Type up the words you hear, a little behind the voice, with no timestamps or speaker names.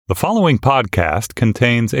The following podcast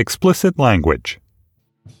contains explicit language.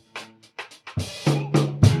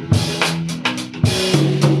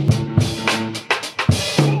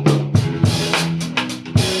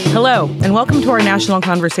 Hello, and welcome to our national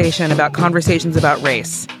conversation about conversations about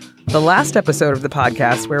race. The last episode of the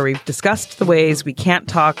podcast where we've discussed the ways we can't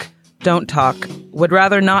talk, don't talk, would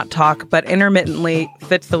rather not talk, but intermittently,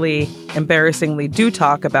 fitfully, embarrassingly do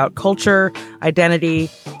talk about culture, identity,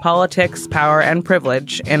 politics, power, and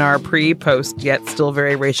privilege in our pre-post yet still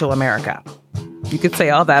very racial America. You could say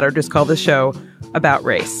all that or just call the show About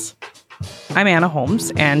Race. I'm Anna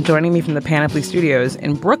Holmes, and joining me from the Panoply Studios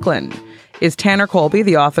in Brooklyn is Tanner Colby,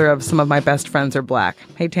 the author of Some of My Best Friends Are Black.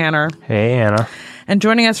 Hey, Tanner. Hey, Anna. And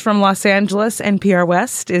joining us from Los Angeles, NPR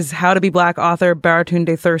West, is How to Be Black author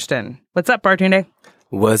Baratunde Thurston. What's up, Baratunde?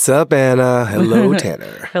 What's up, Anna? Hello,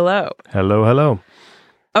 Tanner. Hello. Hello, hello.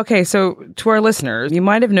 Okay, so to our listeners, you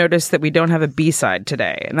might have noticed that we don't have a B-side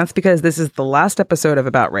today, and that's because this is the last episode of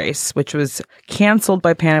About Race, which was canceled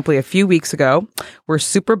by Panoply a few weeks ago. We're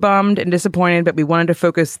super bummed and disappointed, but we wanted to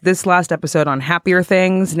focus this last episode on happier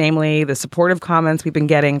things, namely the supportive comments we've been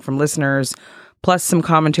getting from listeners, plus some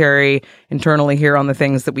commentary internally here on the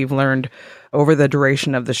things that we've learned over the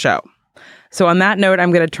duration of the show. So on that note,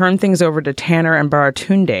 I'm going to turn things over to Tanner and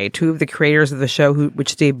Baratunde, two of the creators of the show,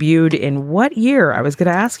 which debuted in what year? I was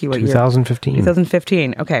going to ask you what 2015. year.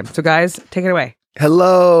 2015. Okay, so guys, take it away.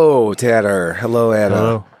 Hello, Tanner. Hello, Anna.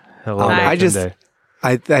 Hello. Hello.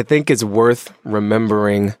 I think it's worth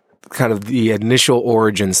remembering kind of the initial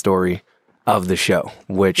origin story of the show,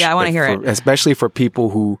 which I want to hear it, especially for people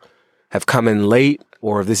who have come in late,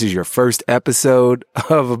 or if this is your first episode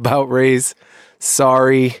of About Race.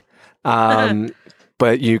 Sorry.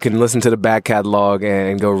 But you can listen to the back catalog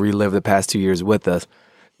and go relive the past 2 years with us.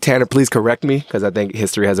 Tanner, please correct me, because I think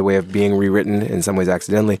history has a way of being rewritten in some ways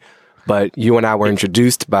accidentally. But you and I were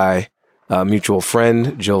introduced by a mutual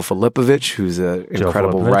friend, Jill Filipovich, who's an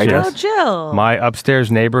incredible writer. Oh, Jill. My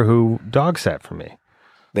upstairs neighbor who dog sat for me.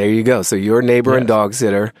 There you go. So your neighbor and dog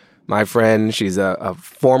sitter. My friend, she's a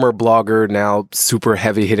former blogger, now super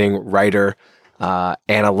heavy-hitting writer,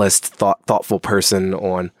 analyst, thoughtful person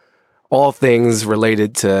on all things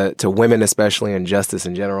related to women, especially, and justice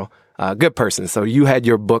in general. Good person. So you had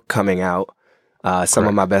your book coming out. Some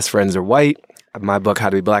of My Best Friends Are White. My book, How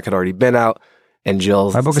to Be Black, had already been out. And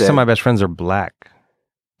Jill's My book is Some of My Best Friends Are Black.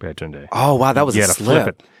 Baratunde. Oh, wow. That was a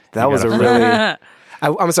slip. That was a really...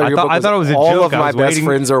 I'm sorry. I thought it was a all joke. Of My Best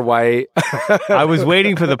Friends Are White. I was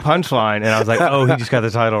waiting for the punchline, and I was like, oh, he just got the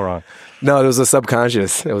title wrong. No, it was a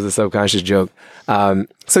subconscious. It was a subconscious joke.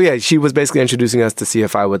 So yeah, she was basically introducing us to see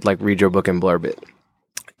if I would read your book and blurb it.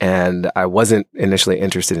 And I wasn't initially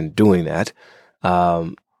interested in doing that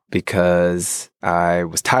because I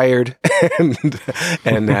was tired and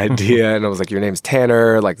the idea, and I was like, your name's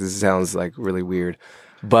Tanner. This sounds really weird.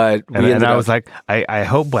 But I was like, I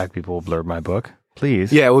hope black people will blurb my book.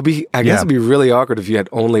 Please. Yeah, it would be. I guess it'd be really awkward if you had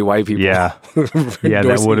only white people. Yeah,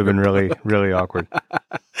 that would have been really, really awkward.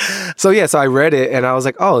 So I read it and I was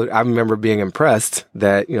like, oh, I remember being impressed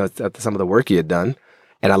that at some of the work he had done,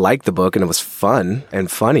 and I liked the book and it was fun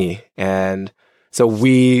and funny, and so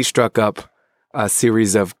we struck up a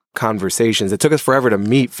series of conversations. It took us forever to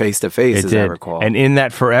meet face to face, as I recall. And in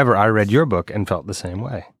that forever, I read your book and felt the same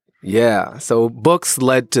way. Yeah. So books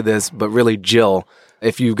led to this, but really, Jill,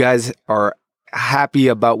 if you guys are happy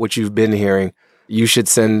about what you've been hearing, you should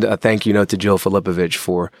send a thank you note to Jill Filipovich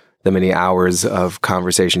for the many hours of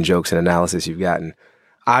conversation, jokes, and analysis you've gotten.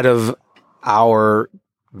 Out of our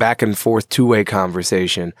back and forth two-way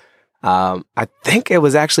conversation, I think it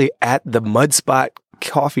was actually at the Mud Spot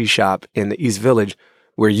coffee shop in the East Village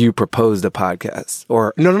where you proposed a podcast.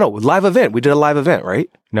 Or no, live event. We did a live event, right?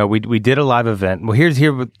 No, we did a live event.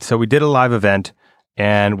 Well, so we did a live event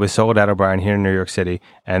and with Soledad O'Brien here in New York City,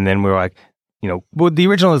 and then we were like, the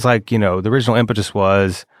original is the original impetus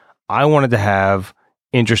was I wanted to have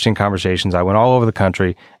interesting conversations. I went all over the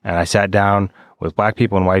country and I sat down with black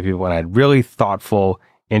people and white people and I had really thoughtful,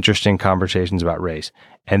 interesting conversations about race.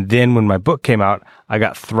 And then when my book came out, I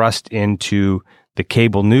got thrust into the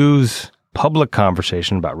cable news public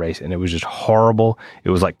conversation about race, and it was just horrible.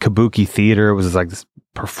 It was like kabuki theater. It was this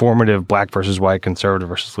performative black versus white, conservative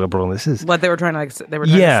versus liberal. And this is what they were trying to to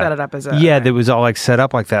set it up as a that was all set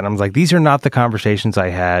up like that. And I was like, these are not the conversations I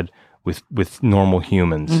had with normal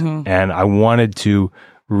humans. Mm-hmm. And I wanted to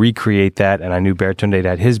recreate that. And I knew Baratunde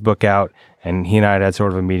had his book out, and he and I had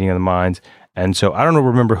sort of a meeting of the minds. And so I don't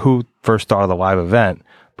remember who first thought of the live event,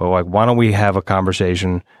 but why don't we have a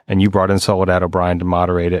conversation? And you brought in Soledad O'Brien to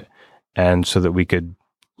moderate it, and so that we could,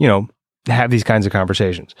 have these kinds of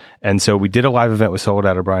conversations. And so we did a live event with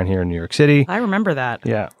Soledad O'Brien here in New York City. I remember that.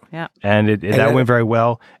 Yeah. Yeah. And that went very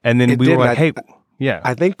well. And then we were like, hey, yeah.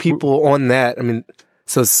 I think people on that, I mean,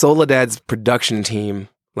 so Soledad's production team,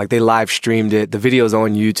 like they live streamed it. The video's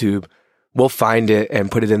on YouTube. We'll find it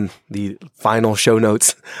and put it in the final show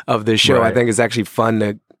notes of this show. Right. I think it's actually fun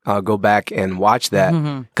to go back and watch that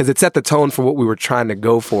because it set the tone for what we were trying to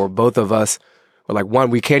go for. Both of us were like, one,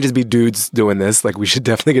 we can't just be dudes doing this. Like, we should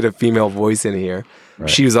definitely get a female voice in here. Right.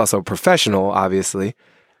 She was also a professional, obviously,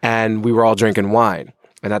 and we were all drinking wine.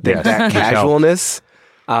 And I think that casualness,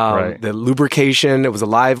 the lubrication, it was a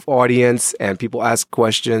live audience and people asked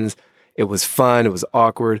questions. It was fun. It was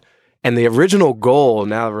awkward. And the original goal,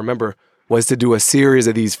 now I remember, was to do a series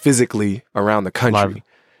of these physically around the country. Live.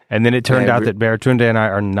 And then it turned out that Baratunde and I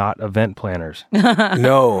are not event planners.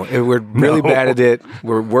 No, we're really bad at it.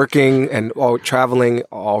 We're working and traveling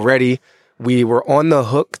already. We were on the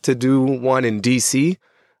hook to do one in D.C.,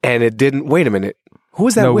 and it didn't. Wait a minute. Who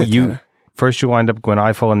was that with? First you lined up Gwen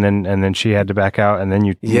Ifill, and then she had to back out, and then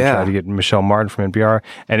you tried to get Michelle Martin from NPR,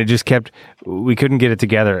 and it just kept. We couldn't get it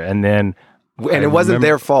together, and then. And it wasn't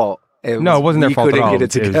their fault. It wasn't their fault at all. We couldn't get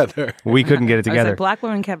it together. We couldn't get it together. Like, black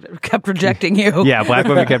women kept rejecting you. Yeah, black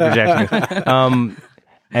women kept rejecting me.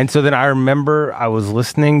 And so then I remember I was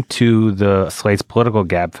listening to the Slate's Political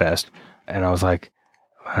Gab Fest, and I was like,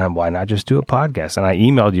 why not just do a podcast? And I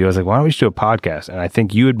emailed you. I was like, why don't we just do a podcast? And I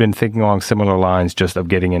think you had been thinking along similar lines just of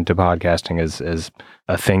getting into podcasting as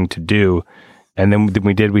a thing to do. And then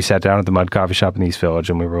we sat down at the Mud Coffee Shop in East Village,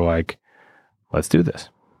 and we were like, let's do this.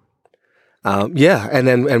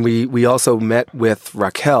 And we also met with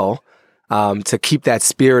Raquel to keep that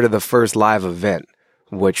spirit of the first live event,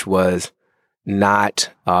 which was not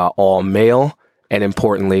all male and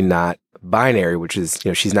importantly not binary, which is,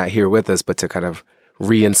 she's not here with us, but to kind of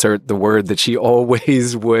reinsert the word that she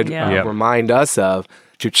always would remind us of,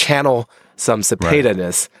 to channel some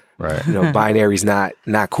Cepeda-ness. Right. Binary's not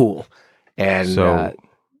cool. And so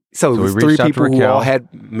it was we three reached out to people who Raquel. all had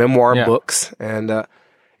memoir books and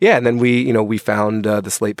and then we found the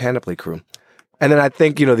Slate Panoply crew. And then I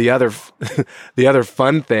think, the other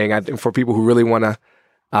fun thing, I think for people who really want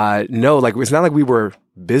to know, like, it's not like we were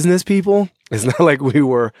business people. It's not like we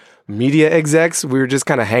were media execs. We were just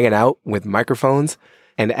kind of hanging out with microphones.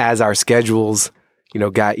 And as our schedules,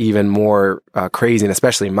 got even more crazy, and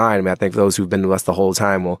especially mine, I mean, I think those who've been with us the whole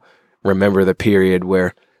time will remember the period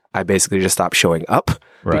where I basically just stopped showing up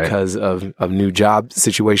because of new job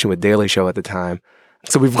situation with Daily Show at the time.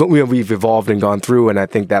 So we've evolved and gone through, and I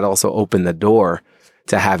think that also opened the door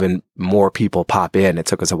to having more people pop in. It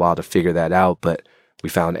took us a while to figure that out, but we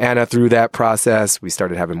found Anna through that process. We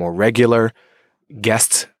started having more regular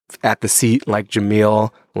guests at the seat, like Jamil,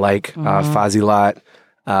 like Fazilat,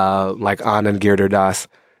 like Anand Girderdas.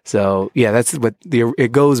 So yeah, that's what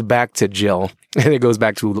it goes back to Jill, and it goes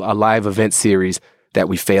back to a live event series that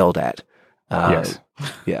we failed at. Yes.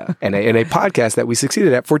 Yeah, and a podcast that we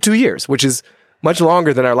succeeded at for 2 years, which is much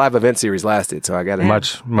longer than our live event series lasted. So I got to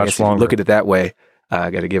much longer. Look at it that way. I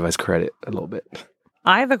got to give us credit a little bit.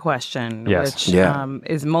 I have a question, which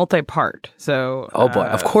is multi-part. So, oh boy,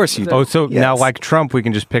 of course you do. Oh, so now, like Trump, we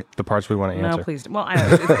can just pick the parts we want to answer. No, please. Well,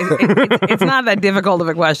 it's not that difficult of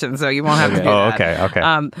a question, so you won't have to do that.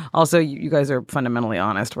 Okay. Also, you guys are fundamentally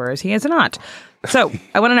honest, whereas he is not. So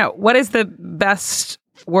I want to know, what is the best,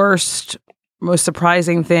 worst, most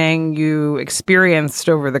surprising thing you experienced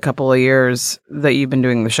over the couple of years that you've been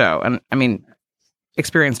doing the show? And I mean,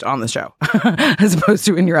 experienced on the show as opposed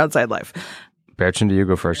to in your outside life. Bertrand, do you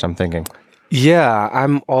go first? I'm thinking. Yeah,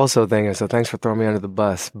 I'm also thinking, so thanks for throwing me under the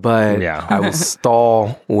bus. But I will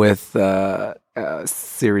stall with a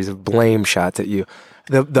series of blame shots at you.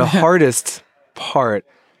 The hardest part,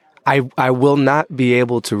 I will not be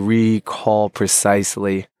able to recall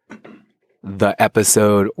precisely the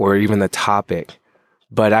episode or even the topic,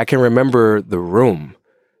 but I can remember the room.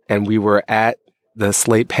 And we were at the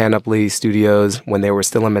Slate Panoply Studios when they were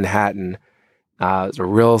still in Manhattan. It was a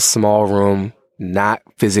real small room, not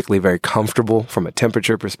physically very comfortable from a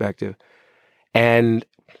temperature perspective. And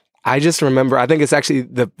I just remember, I think it's actually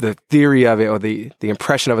the theory of it, or the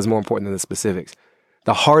impression of it, is more important than the specifics.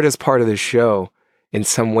 The hardest part of the show in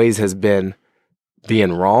some ways has been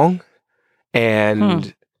being wrong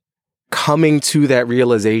and coming to that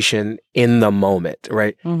realization in the moment,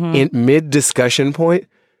 right? In mid-discussion point,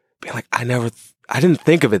 being like, I didn't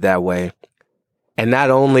think of it that way. And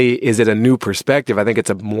not only is it a new perspective, I think it's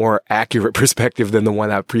a more accurate perspective than the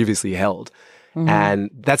one I previously held.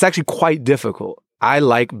 And that's actually quite difficult. I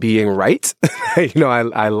like being right.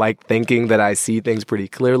 I like thinking that I see things pretty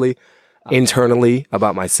clearly internally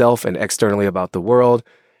about myself and externally about the world.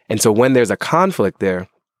 And so when there's a conflict there,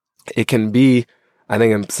 it can be I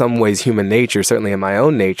think in some ways human nature, certainly in my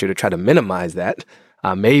own nature, to try to minimize that,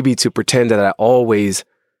 maybe to pretend that I always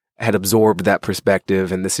had absorbed that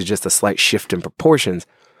perspective and this is just a slight shift in proportions.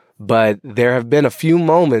 But there have been a few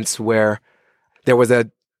moments where there was a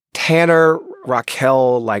Tanner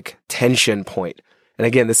Raquel like tension point. And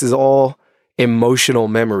again, this is all emotional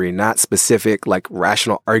memory, not specific like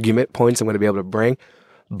rational argument points I'm going to be able to bring.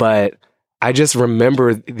 But I just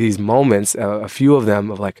remember these moments, a few of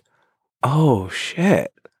them, of like, oh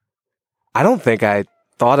shit, I don't think I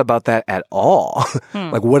thought about that at all.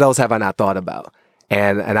 Like, what else have I not thought about?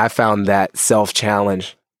 And I found that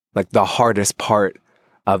self-challenge like the hardest part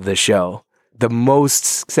of the show. The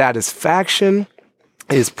most satisfaction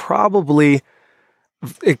is probably,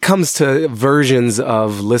 it comes to versions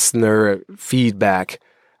of listener feedback.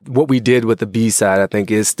 What we did with the B-side, I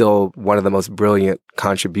think, is still one of the most brilliant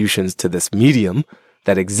contributions to this medium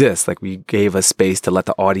that exists. Like, we gave a space to let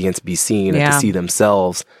the audience be seen and to see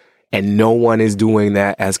themselves. And no one is doing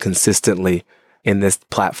that as consistently in this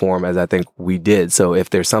platform as I think we did. So if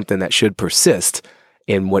there's something that should persist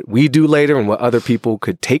in what we do later and what other people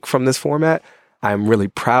could take from this format, I'm really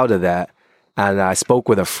proud of that. And I spoke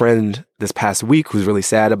with a friend this past week who's really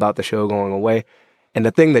sad about the show going away. And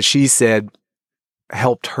the thing that she said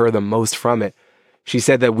helped her the most from it, she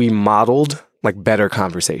said that we modeled like better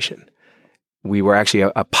conversation. We were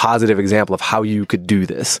actually a positive example of how you could do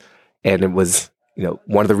this. And it was, you know,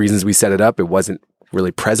 one of the reasons we set it up. It wasn't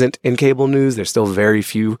really present in cable news. There's still very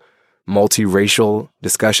few multiracial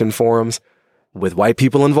discussion forums with white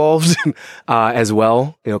people involved as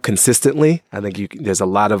well, you know, consistently. I think there's a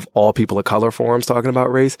lot of all people of color forums talking about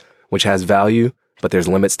race, which has value, but there's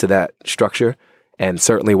limits to that structure. And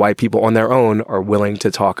certainly white people on their own are willing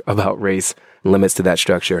to talk about race, limits to that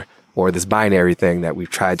structure, or this binary thing that we've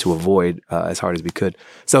tried to avoid as hard as we could.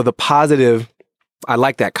 So the positive, I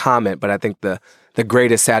like that comment, but I think the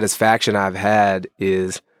greatest satisfaction I've had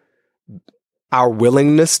is our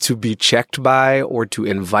willingness to be checked by or to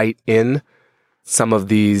invite in some of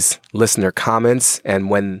these listener comments, and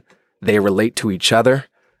when they relate to each other,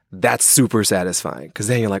 that's super satisfying. Because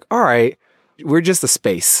then you're like, all right, we're just a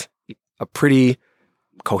space, a pretty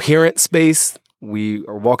coherent space. We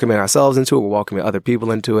are welcoming ourselves into it. We're welcoming other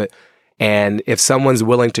people into it. And if someone's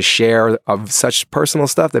willing to share of such personal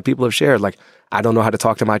stuff that people have shared, like, I don't know how to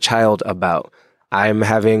talk to my child about, I'm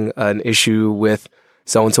having an issue with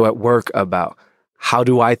so-and-so at work about, how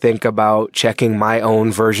do I think about checking my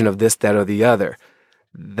own version of this, that, or the other?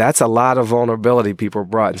 That's a lot of vulnerability people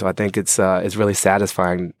brought. And so I think it's really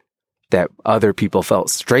satisfying that other people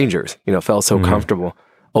felt strangers, you know, felt so comfortable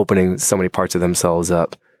opening so many parts of themselves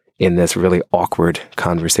up in this really awkward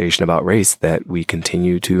conversation about race that we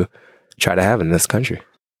continue to try to have in this country.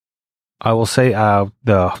 I will say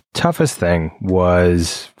the toughest thing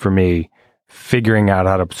was, for me, figuring out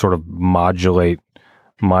how to sort of modulate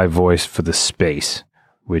my voice for the space,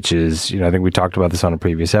 which is, you know, I think we talked about this on a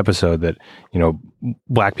previous episode, that, you know,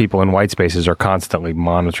 Black people in white spaces are constantly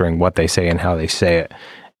monitoring what they say and how they say it.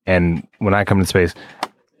 And when I come to space,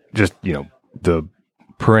 just, you know, the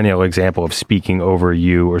perennial example of speaking over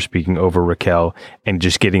you or speaking over Raquel and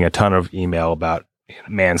just getting a ton of email about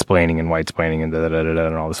mansplaining and whitesplaining and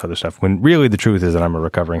and all this other stuff, when really the truth is that I'm a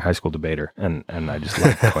recovering high school debater and I just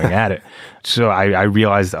like going at it. So I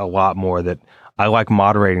realized a lot more that I like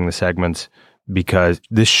moderating the segments, because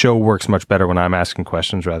this show works much better when I'm asking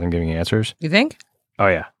questions rather than giving answers. You think? Oh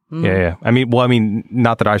yeah. Yeah. I mean,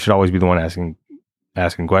 not that I should always be the one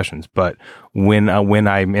asking questions, but when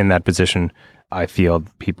I'm in that position, I feel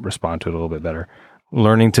people respond to it a little bit better.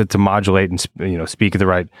 Learning to modulate and, you know, speak at the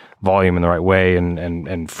right volume in the right way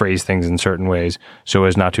and phrase things in certain ways so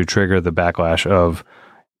as not to trigger the backlash of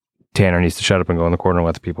Tanner needs to shut up and go in the corner and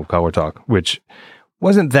let the people of color talk, which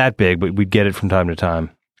wasn't that big, but we'd get it from time to time.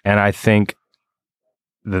 And I think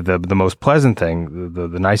the most pleasant thing, the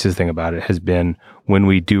nicest thing about it has been when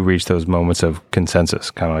we do reach those moments of consensus,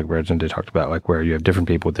 kind of like Brandon talked about, like where you have different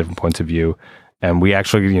people with different points of view. And we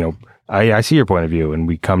actually, you know, I see your point of view, and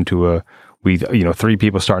we come to three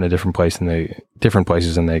people start in a different place and different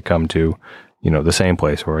places, and they come to, you know, the same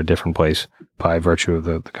place or a different place by virtue of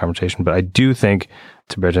the conversation. But I do think,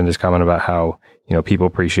 to Bridget's comment about how, you know, people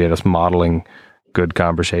appreciate us modeling good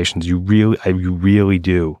conversations, you really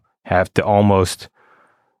do have to almost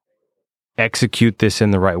execute this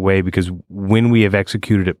in the right way, because when we have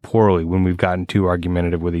executed it poorly, when we've gotten too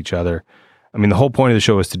argumentative with each other, I mean, the whole point of the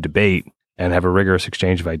show is to debate and have a rigorous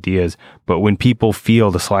exchange of ideas. But when people feel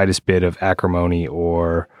the slightest bit of acrimony,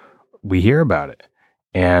 or we hear about it,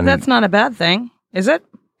 and that's not a bad thing, is it?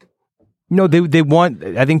 No, they want,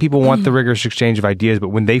 I think people want the rigorous exchange of ideas, but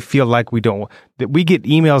when they feel like we don't, that we get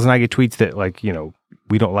emails and I get tweets that, like, you know,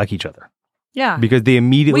 we don't like each other. Yeah. Because they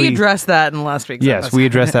immediately... We addressed that in last week's Yes, episode. we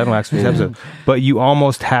addressed that in last week's episode. But you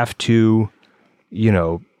almost have to,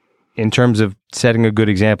 in terms of setting a good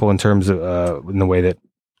example, in terms of in the way that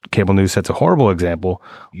cable news sets a horrible example,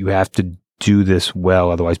 you have to do this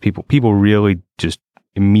well. Otherwise, people really just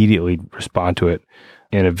immediately respond to it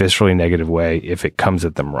in a viscerally negative way if it comes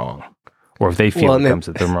at them wrong, or if they feel it comes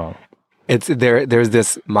at them wrong. There's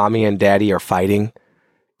this mommy and daddy are fighting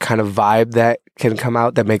kind of vibe that can come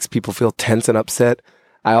out that makes people feel tense and upset.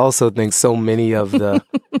 I also think so many of the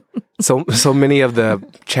so many of the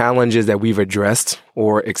challenges that we've addressed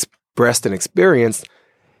or expressed and experienced,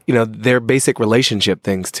 they're basic relationship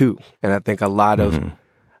things too. And I think a lot of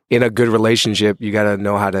in a good relationship, you got to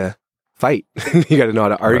know how to fight. You got to know how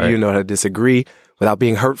to argue, know how to disagree without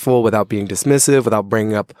being hurtful, without being dismissive, without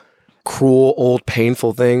bringing up cruel, old,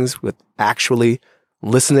 painful things, with actually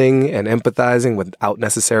listening and empathizing without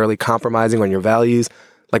necessarily compromising on your values.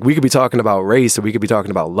 Like, we could be talking about race or we could be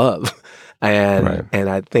talking about love. And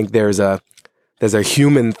I think there's a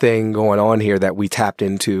human thing going on here that we tapped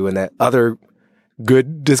into, and that other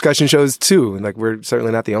good discussion shows too. And like, we're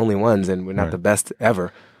certainly not the only ones, and we're not the best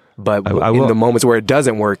ever. But in the moments where it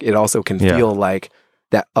doesn't work, it also can feel like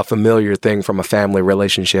that a familiar thing from a family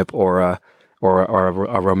relationship or a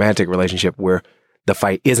romantic relationship where the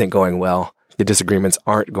fight isn't going well. The disagreements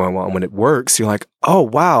aren't going well. And when it works, you're like, oh,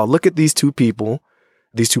 wow, look at these two people,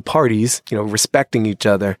 these two parties, respecting each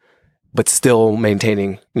other, but still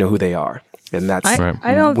maintaining, who they are. And that's,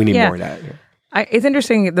 we need more of that. It's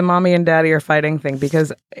interesting, the mommy and daddy are fighting thing,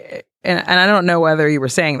 because, and I don't know whether you were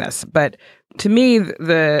saying this, but to me,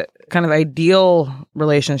 the kind of ideal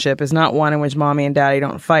relationship is not one in which mommy and daddy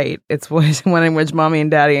don't fight. It's one in which mommy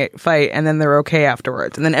and daddy fight, and then they're okay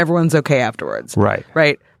afterwards, and then everyone's okay afterwards.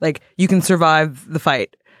 Right. Like, you can survive the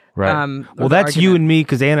fight. Right. Well, that's you and me,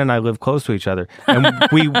 because Anna and I live close to each other, and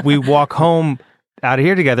we walk home out of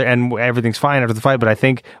here together, and everything's fine after the fight. But I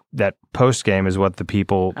think that post game is what the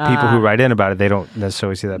people who write in about it, they don't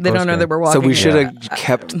necessarily see that. They don't know that we're walking. So we should have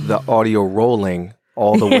kept the audio rolling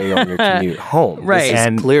all the way on your commute home. Right.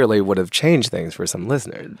 And clearly would have changed things for some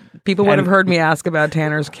listeners. People would have heard me ask about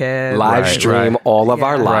Tanner's kid. Live stream all of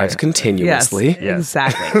our lives continuously. Yes,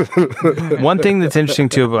 exactly. One thing that's interesting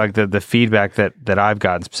too, like the feedback that I've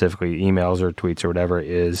gotten, specifically emails or tweets or whatever,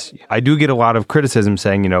 is I do get a lot of criticism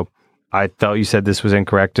saying, I felt you said this was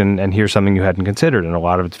incorrect, and here's something you hadn't considered. And a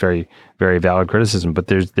lot of it's very, very valid criticism. But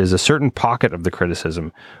there's a certain pocket of the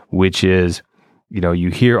criticism, which is, you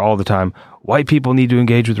hear all the time, white people need to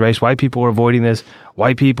engage with race. White people are avoiding this.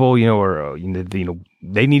 White people,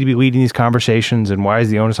 they need to be leading these conversations. And why is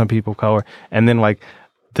the onus on people of color? And then, like,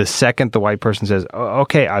 the second the white person says, oh,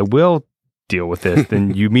 okay, I will deal with this,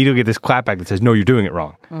 then you immediately get this clapback that says, no, you're doing it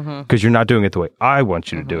wrong, because you're not doing it the way I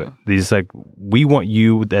want you to do it. These, like, we want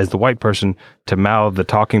you as the white person to mouth the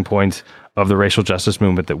talking points of the racial justice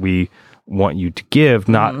movement that we want you to give,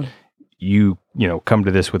 not you come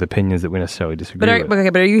to this with opinions that we necessarily disagree with.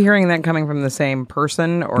 But are you hearing that coming from the same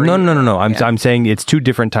person? Or No. I'm saying it's two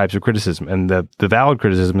different types of criticism, and the valid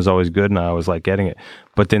criticism is always good, and I always like getting it.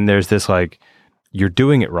 But then there's this, like, you're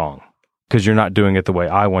doing it wrong, because you're not doing it the way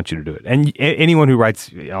I want you to do it. And anyone who writes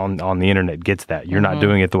on the internet gets that. You're not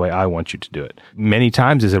doing it the way I want you to do it. Many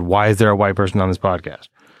times I said, why is there a white person on this podcast?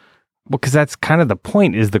 Well, because that's kind of the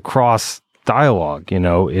point, is the cross dialogue.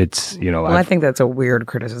 It's, Well, I think that's a weird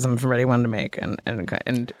criticism for anyone to make, and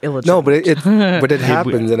illegitimate. No, but it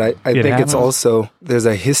happens. And I think happens. It's also, there's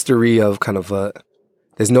a history of kind of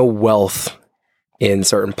there's no wealth in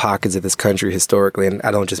certain pockets of this country historically, and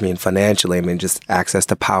I don't just mean financially, I mean just access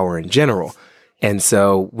to power in general. And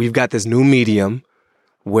so we've got this new medium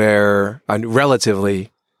where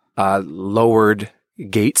relatively lowered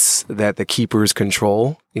gates that the keepers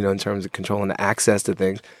control, in terms of controlling the access to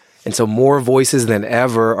things. And so more voices than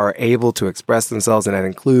ever are able to express themselves, and that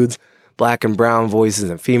includes Black and brown voices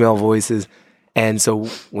and female voices. And so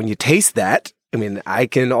when you taste that, I mean, I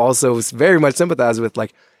can also very much sympathize with,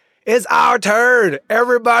 like, it's our turn.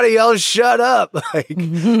 Everybody else shut up. Like,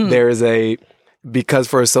 because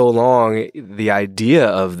for so long, the idea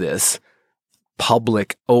of this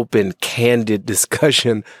public, open, candid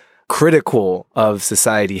discussion, critical of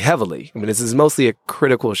society heavily. I mean, this is mostly a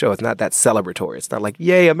critical show. It's not that celebratory. It's not like,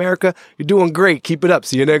 yay, America, you're doing great. Keep it up.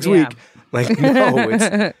 See you next week. Like,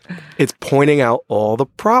 no, it's pointing out all the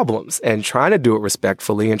problems and trying to do it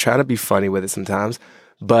respectfully and trying to be funny with it sometimes.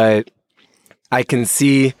 But I can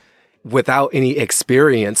see, without any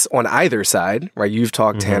experience on either side, right? You've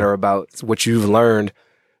talked, Tanner, about what you've learned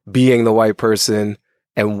being the white person,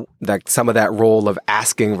 and like some of that role of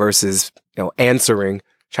asking versus, answering,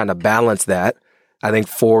 trying to balance that. I think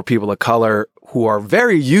for people of color who are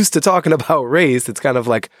very used to talking about race. It's kind of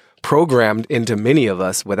like programmed into many of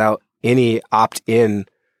us without any opt-in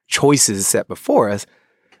choices set before us.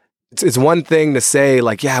 It's one thing to say,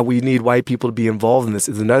 like, yeah, we need white people to be involved in this.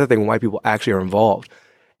 It's another thing when white people actually are involved.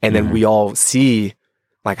 And then we all see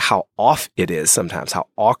like how off it is sometimes, how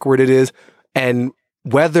awkward it is. And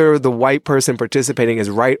whether the white person participating is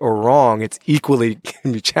right or wrong, it's equally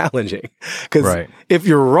can be challenging. Because if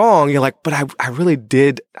you're wrong, you're like, but I really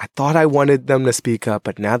did. I thought I wanted them to speak up,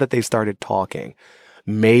 but now that they've started talking,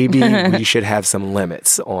 maybe we should have some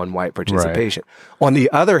limits on white participation. On the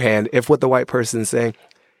other hand, if what the white person is saying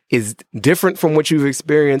is different from what you've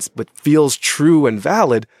experienced, but feels true and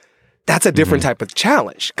valid, that's a different type of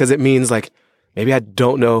challenge. Because it means like, maybe I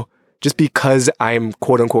don't know, just because I'm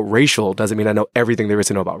quote unquote racial doesn't mean I know everything there is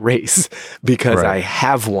to know about race. Because I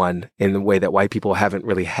have one in the way that white people haven't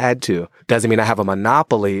really had to, doesn't mean I have a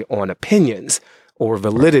monopoly on opinions or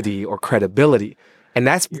validity or credibility. And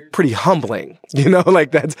that's pretty humbling,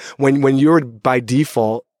 like that's when you're by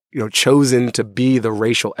default, chosen to be the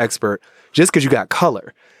racial expert just because you got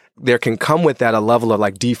color. There can come with that a level of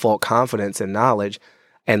like default confidence and knowledge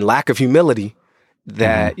and lack of humility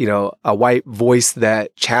that, a white voice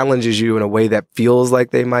that challenges you in a way that feels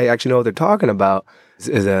like they might actually know what they're talking about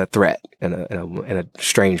is a threat in a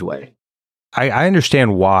strange way. I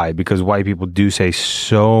understand why, because white people do say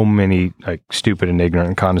so many like stupid and ignorant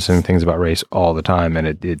and condescending things about race all the time,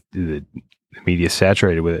 and the media is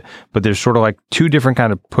saturated with it. But there's sort of like two different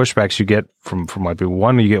kind of pushbacks you get from white people.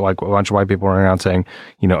 One, you get like a bunch of white people running around saying,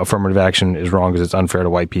 affirmative action is wrong because it's unfair to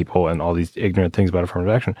white people and all these ignorant things about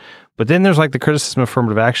affirmative action. But then there's like the criticism of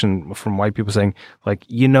affirmative action from white people saying like,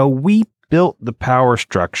 we built the power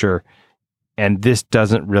structure and this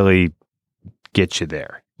doesn't really get you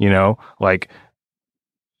there. Like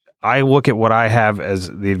I look at what I have as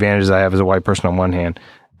the advantages I have as a white person on one hand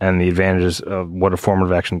and the advantages of what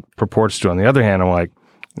affirmative action purports to on the other hand. I'm like,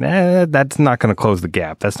 that's not going to close the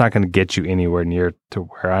gap. That's not going to get you anywhere near to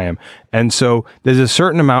where I am. And so there's a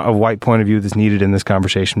certain amount of white point of view that's needed in this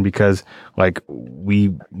conversation because like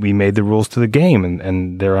we made the rules to the game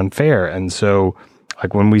and they're unfair. And so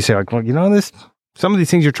like when we say like, well, some of these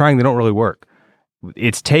things you're trying, they don't really work.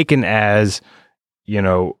 It's taken as,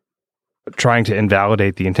 trying to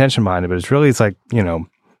invalidate the intention behind it, but it's like,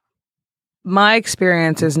 My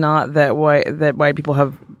experience is not that white people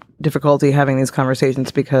have difficulty having these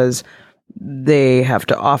conversations because they have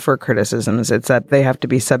to offer criticisms. It's that they have to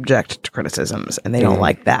be subject to criticisms, and they don't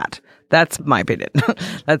like that. That's my opinion.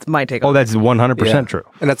 That's my take. Oh, that's 100% true.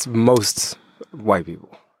 And that's most white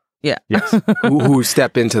people. Yeah. Yes. who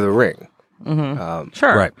step into the ring.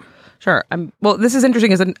 Sure. Right. Sure. Well, this is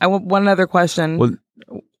interesting. One other question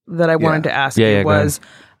that I wanted to ask you was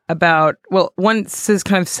about, one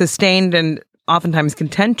kind of sustained and oftentimes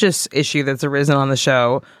contentious issue that's arisen on the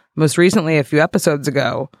show, most recently a few episodes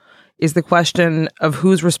ago, is the question of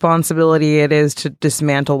whose responsibility it is to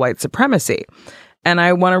dismantle white supremacy. And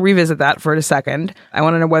I want to revisit that for a second. I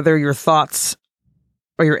want to know whether your thoughts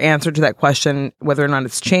or your answer to that question, whether or not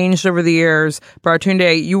it's changed over the years.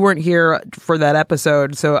 Baratunde, you weren't here for that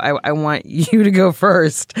episode, so I want you to go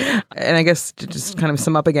first. And I guess to just kind of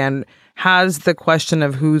sum up again, has the question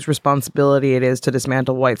of whose responsibility it is to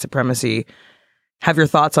dismantle white supremacy, have your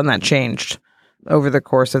thoughts on that changed over the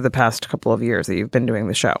course of the past couple of years that you've been doing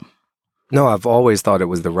the show? No, I've always thought it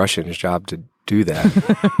was the Russians' job to do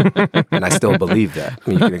that. And I still believe that. I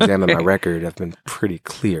mean, you can examine my record. I've been pretty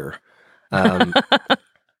clear.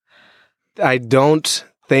 I don't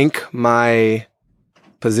think my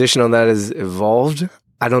position on that has evolved.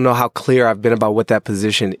 I don't know how clear I've been about what that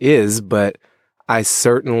position is, but I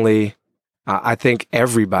certainly, I think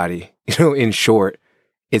everybody, in short,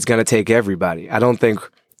 it's going to take everybody. I don't think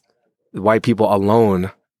white people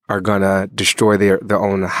alone are going to destroy their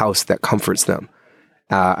own house that comforts them.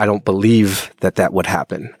 I don't believe that would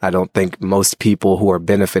happen. I don't think most people who are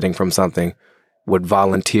benefiting from something would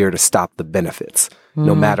volunteer to stop the benefits,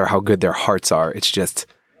 no matter how good their hearts are.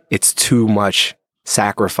 It's too much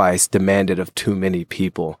sacrifice demanded of too many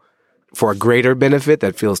people for a greater benefit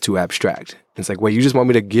that feels too abstract. It's like, wait, you just want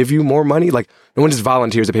me to give you more money? Like, no one just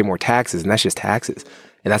volunteers to pay more taxes, and that's just taxes.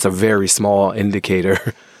 And that's a very small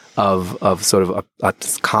indicator of sort of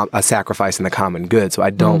a sacrifice in the common good. So I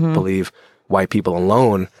don't believe white people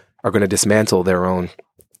alone are going to dismantle their own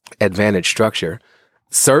advantage structure.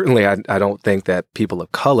 Certainly, I don't think that people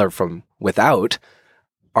of color from without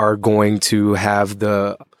are going to have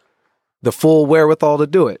the full wherewithal to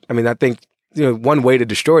do it. I mean, I think one way to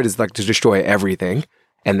destroy it is like to destroy everything,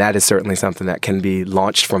 and that is certainly something that can be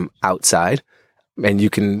launched from outside, and you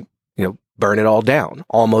can burn it all down,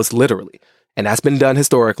 almost literally. And that's been done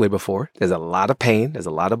historically before. There's a lot of pain. There's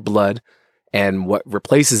a lot of blood. And what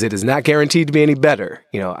replaces it is not guaranteed to be any better,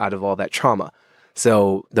 out of all that trauma.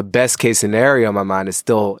 So the best case scenario in my mind is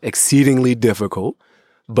still exceedingly difficult,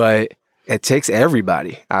 but it takes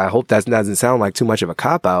everybody. I hope that doesn't sound like too much of a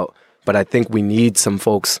cop-out, but I think we need some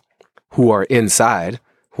folks who are inside,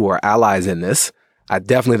 who are allies in this. I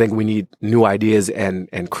definitely think we need new ideas and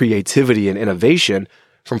creativity and innovation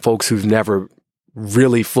from folks who've never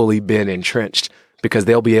really fully been entrenched, because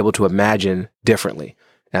they'll be able to imagine differently.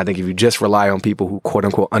 And I think if you just rely on people who quote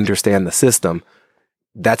unquote understand the system,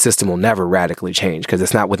 that system will never radically change, because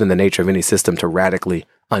it's not within the nature of any system to radically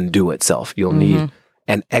undo itself. You'll need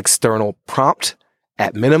an external prompt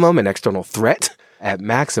at minimum, an external threat at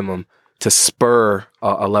maximum to spur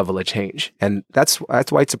a level of change. And that's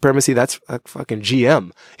white supremacy. That's fucking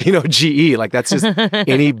GM, GE. Like, that's just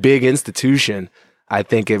any big institution. I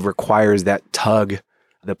think it requires that tug,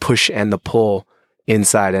 the push and the pull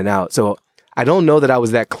inside and out. So I don't know that I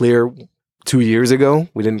was that clear 2 years ago.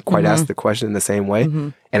 We didn't quite ask the question in the same way.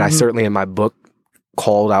 And I certainly in my book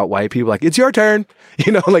called out white people like, it's your turn,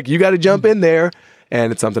 like you got to jump in there.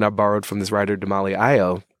 And it's something I borrowed from this writer, Damali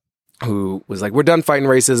Ayo, who was like, we're done fighting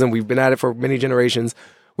racism. We've been at it for many generations.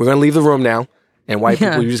 We're going to leave the room now. And white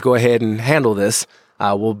people, you just go ahead and handle this.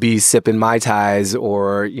 We'll be sipping Mai Tais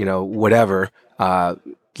or, whatever,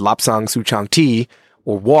 Lapsang Souchong tea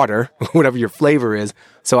or water, whatever your flavor is.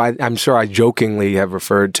 So I'm sure I jokingly have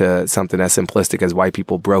referred to something as simplistic as white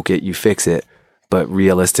people broke it, you fix it. But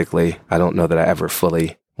realistically, I don't know that I ever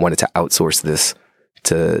fully wanted to outsource this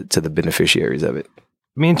to the beneficiaries of it.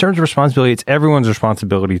 I mean, in terms of responsibility, it's everyone's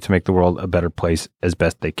responsibility to make the world a better place as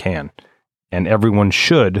best they can. And everyone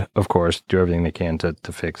should, of course, do everything they can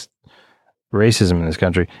to fix racism in this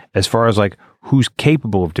country. As far as like who's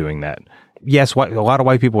capable of doing that. Yes, a lot of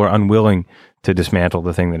white people are unwilling to dismantle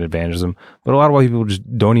the thing that advantages them, but a lot of white people just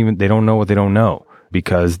don't know what they don't know,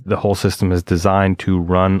 because the whole system is designed to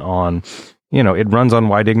run on, it runs on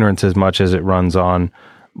white ignorance as much as it runs on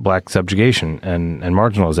black subjugation and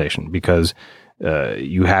marginalization, because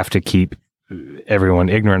you have to keep everyone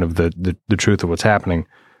ignorant of the truth of what's happening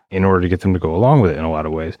in order to get them to go along with it in a lot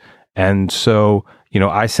of ways. And so,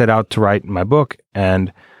 I set out to write my book,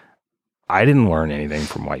 and I didn't learn anything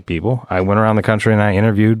from white people. I went around the country and I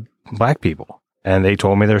interviewed black people, and they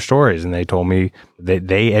told me their stories, and they told me that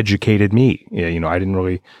they educated me. I didn't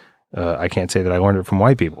really, I can't say that I learned it from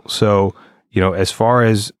white people. So, as far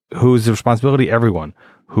as who's the responsibility, everyone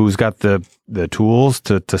who's got the tools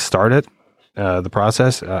to start it, the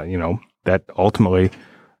process, that ultimately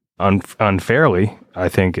unfairly, I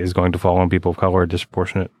think, is going to fall on people of color a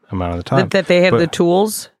disproportionate amount of the time. That they have the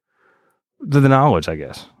tools? The knowledge, I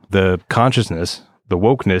guess. The consciousness, the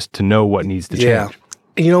wokeness to know what needs to change. Yeah.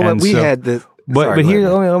 You know what? We had the... But here,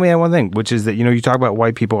 let me add one thing, which is that, you talk about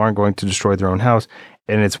white people aren't going to destroy their own house.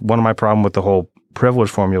 And it's one of my problem with the whole privilege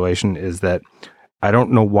formulation is that I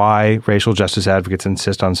don't know why racial justice advocates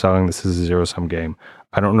insist on selling this as a zero-sum game.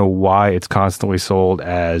 I don't know why it's constantly sold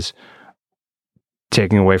as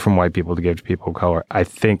taking away from white people to give to people of color. I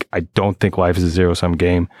don't think life is a zero-sum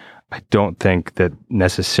game. I don't think that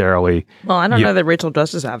necessarily. Well, I don't know that racial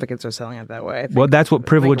justice advocates are selling it that way. Well, that's what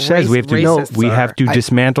privilege says. We have to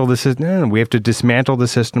dismantle the system. No, we have to dismantle the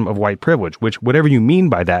system of white privilege. Which, whatever you mean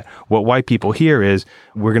by that, what white people hear is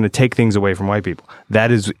we're going to take things away from white people. That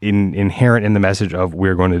is inherent in the message of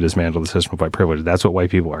we're going to dismantle the system of white privilege. That's what white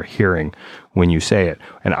people are hearing when you say it.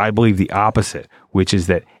 And I believe the opposite, which is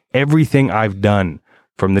that everything I've done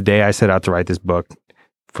from the day I set out to write this book,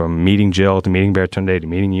 from meeting Jill to meeting Beartunde to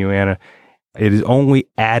meeting you, Anna, it is only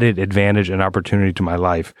added advantage and opportunity to my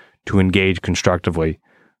life to engage constructively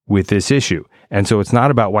with this issue. And so it's not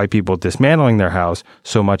about white people dismantling their house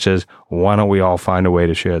so much as why don't we all find a way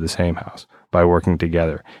to share the same house by working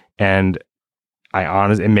together? And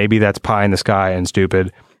and maybe that's pie in the sky and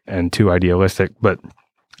stupid and too idealistic, but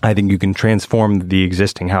I think you can transform the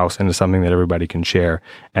existing house into something that everybody can share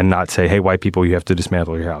and not say, hey, white people, you have to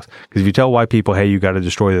dismantle your house. Because if you tell white people, hey, you got to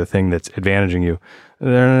destroy the thing that's advantaging you,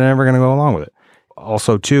 they're never going to go along with it.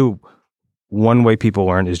 Also, too, one way people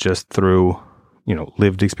learn is just through,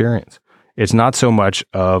 lived experience. It's not so much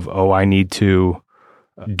of, I need to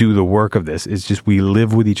do the work of this. It's just we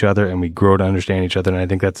live with each other and we grow to understand each other. And I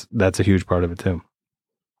think that's a huge part of it, too.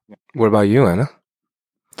 What about you, Anna?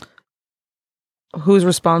 Whose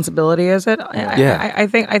responsibility is it? I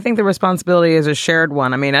think the responsibility is a shared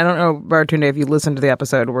one. I mean, I don't know, Beartunde, if you listened to the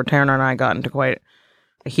episode where Taryn and I got into quite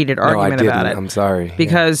a heated argument about it. I'm sorry.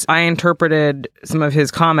 Because I interpreted some of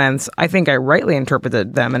his comments. I think I rightly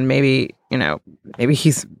interpreted them, and maybe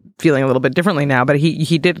he's feeling a little bit differently now, but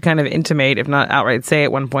he did kind of intimate, if not outright say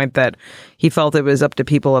at one point, that he felt it was up to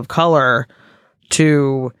people of color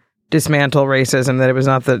to dismantle racism, that it was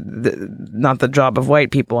not the job of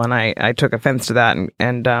white people. And I took offense to that,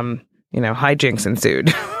 and hijinks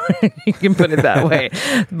ensued. You can put it that way.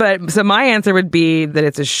 But so my answer would be that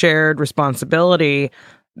it's a shared responsibility.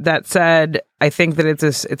 That said, I think that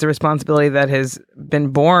it's a responsibility that has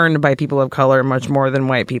been borne by people of color much more than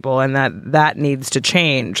white people, and that needs to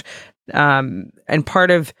change. And part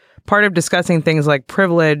of discussing things like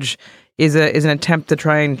privilege is an attempt to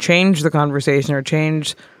try and change the conversation or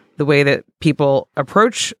change the way that people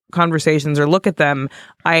approach conversations or look at them.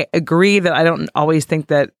 I agree that I don't always think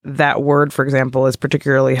that word, for example, is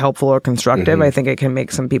particularly helpful or constructive. Mm-hmm. I think it can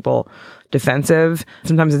make some people defensive.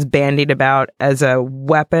 Sometimes it's bandied about as a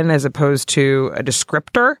weapon as opposed to a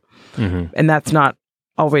descriptor. Mm-hmm. And that's not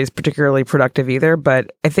always particularly productive either.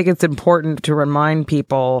 But I think it's important to remind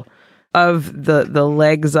people of the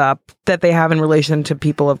legs up that they have in relation to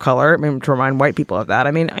people of color. I mean, to remind white people of that.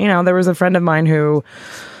 I mean, there was a friend of mine who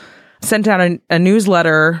sent out a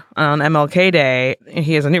newsletter on MLK Day.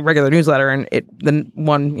 He has a new regular newsletter, and the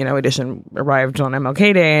one edition arrived on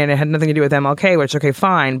MLK Day, and it had nothing to do with MLK. Which, okay,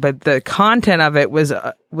 fine, but the content of it was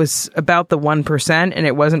about the 1%, and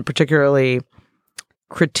it wasn't particularly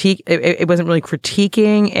It wasn't really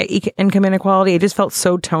critiquing income inequality. It just felt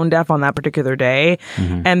so tone deaf on that particular day,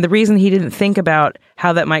 and the reason he didn't think about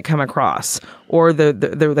how that might come across, or the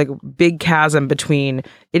like big chasm between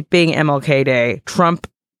it being MLK Day, Trump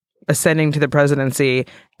ascending to the presidency,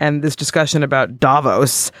 and this discussion about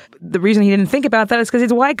Davos. The reason he didn't think about that is because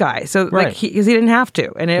he's a white guy. So because he didn't have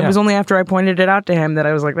to. And it was only after I pointed it out to him that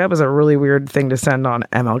I was like, that was a really weird thing to send on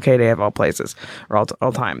MLK Day of all places, or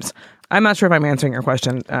all times. I'm not sure if I'm answering your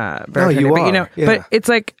question, No, you are. But it's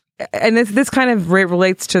like, and this kind of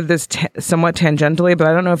relates to this somewhat tangentially, but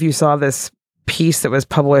I don't know if you saw this piece that was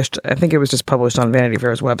published. I think it was just published on Vanity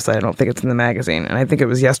Fair's website. I don't think it's in the magazine. And I think it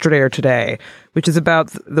was yesterday or today, which is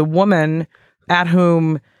about the woman at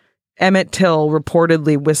whom Emmett Till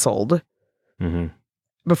reportedly whistled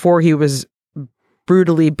before he was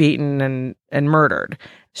brutally beaten and murdered.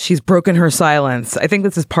 She's broken her silence. I think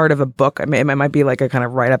this is part of a book. I mean, it might be like a kind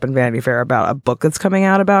of write-up in Vanity Fair about a book that's coming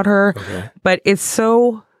out about her. Okay. But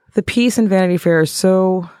the piece in Vanity Fair is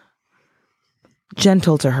so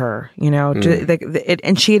gentle to her,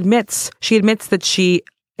 and she admits that she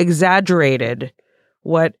exaggerated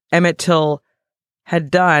what Emmett Till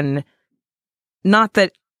had done. Not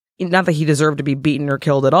that he deserved to be beaten or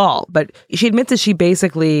killed at all, but she admits that she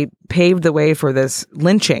basically paved the way for this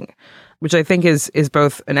lynching, which I think is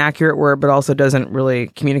both an accurate word, but also doesn't really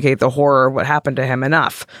communicate the horror of what happened to him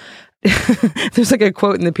enough. There's like a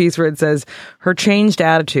quote in the piece where it says her changed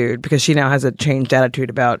attitude, because she now has a changed attitude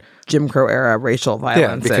about Jim Crow era racial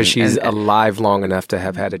violence. Yeah, because she's alive long enough to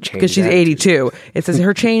have had a change. Because she's attitude. 82. It says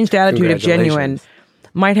her changed attitude of genuine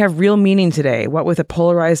might have real meaning today, what with a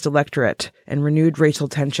polarized electorate and renewed racial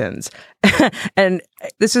tensions. And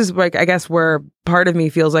this is like, I guess, where part of me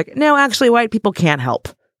feels like, no, actually, white people can't help.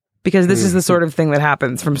 Because this is the sort of thing that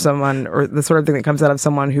happens from someone, or the sort of thing that comes out of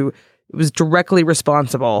someone who was directly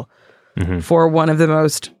responsible for one of the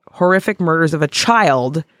most horrific murders of a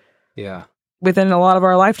child within a lot of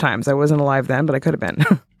our lifetimes. I wasn't alive then, but I could have been.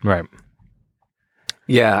 Right.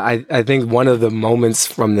 Yeah, I think one of the moments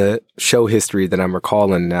from the show history that I'm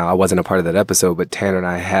recalling now, I wasn't a part of that episode, but Tanner and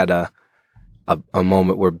I had a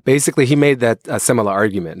moment where basically he made a similar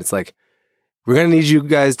argument. It's like, we're going to need you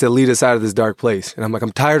guys to lead us out of this dark place. And I'm like,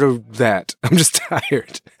 I'm tired of that. I'm just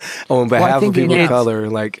tired. On behalf of people of color,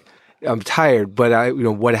 like, I'm tired. But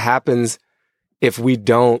what happens if we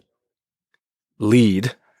don't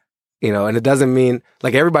lead, and it doesn't mean,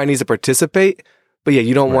 like, everybody needs to participate. But yeah,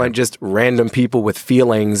 you don't want just random people with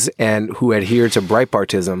feelings and who adhere to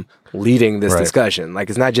Breitbartism leading this discussion. Like,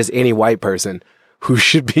 it's not just any white person who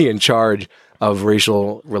should be in charge of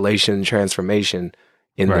racial relation transformation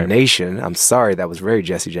in the nation. I'm sorry, that was very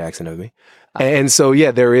Jesse Jackson of me. And so,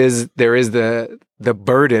 yeah, there is the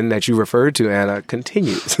burden that you referred to, Anna,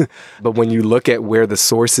 continues. But when you look at where the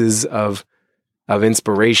sources of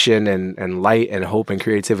inspiration and light and hope and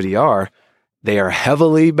creativity are, they are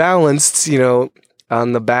heavily balanced,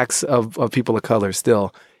 on the backs of people of color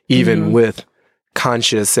still, even with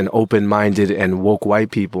conscious and open-minded and woke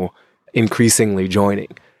white people increasingly joining.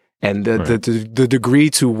 And the degree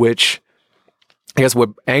to which, I guess, what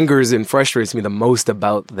angers and frustrates me the most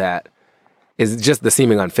about that is just the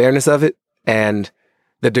seeming unfairness of it, and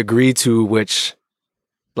the degree to which,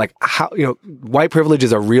 like, how, white privilege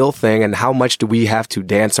is a real thing, and how much do we have to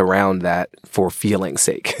dance around that for feeling's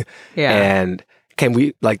sake? Yeah. And can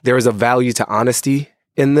we, like, there is a value to honesty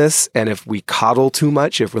in this. And if we coddle too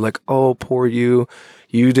much, if we're like, oh, poor you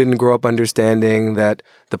didn't grow up understanding that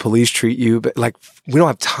the police treat you, but like, we don't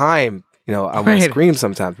have time. I want to scream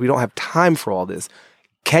sometimes. We don't have time for all this.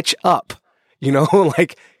 Catch up,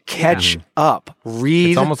 like catch up,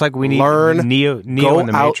 read. It's almost like we need learn, Neo in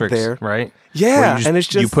the Matrix, there. Right? Yeah. And it's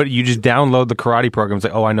just, you just download the karate program. It's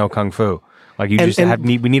like, oh, I know Kung Fu. Like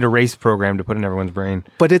we need a race program to put in everyone's brain.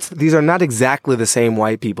 But these are not exactly the same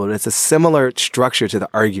white people. It's a similar structure to the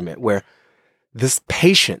argument where this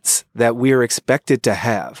patience that we are expected to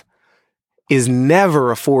have is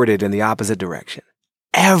never afforded in the opposite direction.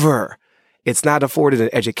 Ever. It's not afforded in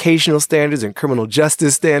educational standards and criminal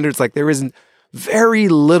justice standards. Like there isn't very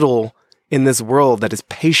little in this world that is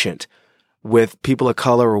patient with people of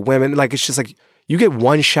color or women. Like it's just like you get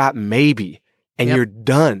one shot maybe and you're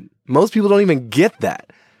done. Most people don't even get that.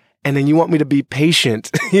 And then you want me to be patient,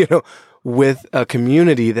 with a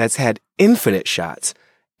community that's had infinite shots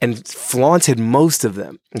and flaunted most of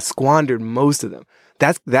them and squandered most of them.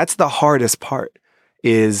 That's the hardest part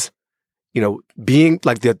is, being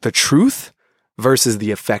like the truth versus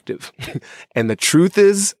the effective. And the truth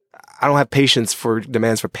is, I don't have patience for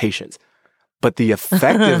demands for patience, but the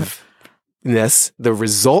effectiveness, the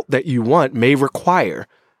result that you want may require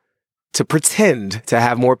to pretend to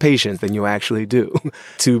have more patience than you actually do,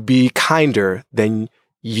 to be kinder than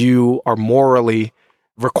you are morally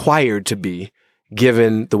required to be,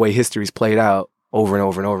 given the way history's played out over and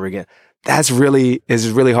over and over again. Is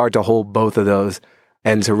really hard to hold both of those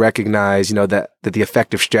and to recognize, that the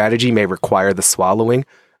effective strategy may require the swallowing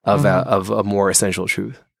of a more essential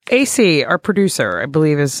truth. AC, our producer, I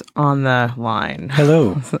believe, is on the line.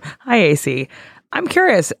 Hello. Hi, AC. I'm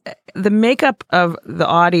curious, the makeup of the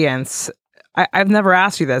audience, I've never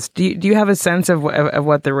asked you this. Do you have a sense of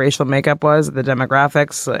what the racial makeup was, the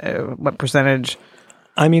demographics, what percentage?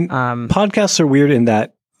 I mean, podcasts are weird in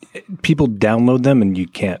that people download them and you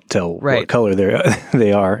can't tell what color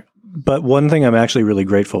they are. But one thing I'm actually really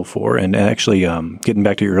grateful for, and actually getting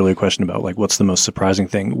back to your earlier question about like what's the most surprising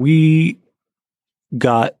thing, we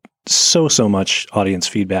got so much audience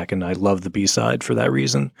feedback, and I love the B-side for that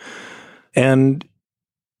reason. And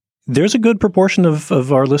there's a good proportion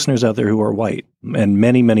of our listeners out there who are white, and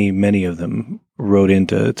many of them wrote in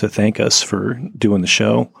to thank us for doing the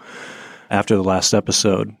show after the last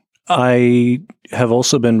episode. I have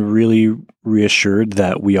also been really reassured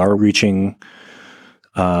that we are reaching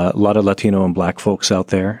a lot of Latino and Black folks out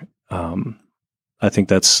there. I think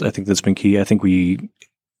that's been key. I think we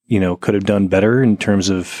could have done better in terms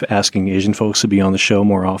of asking Asian folks to be on the show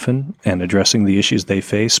more often and addressing the issues they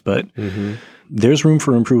face, but there's room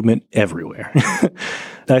for improvement everywhere.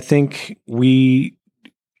 I think we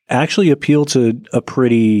actually appeal to a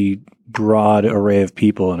pretty broad array of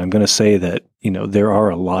people, and I'm going to say that, there are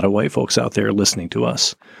a lot of white folks out there listening to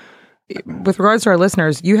us. With regards to our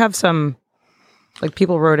listeners, you have some, like,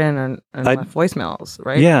 people wrote in and left voicemails,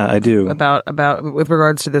 right? Yeah, I do. About with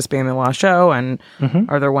regards to this being the last show, and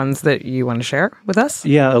are there ones that you want to share with us?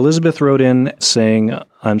 Yeah, Elizabeth wrote in saying,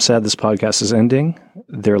 I'm sad this podcast is ending.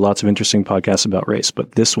 There are lots of interesting podcasts about race,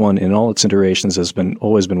 but this one, in all its iterations, has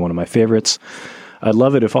always been one of my favorites. I'd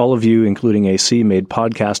love it if all of you, including AC, made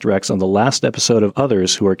podcast recs on the last episode of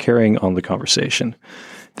others who are carrying on the conversation.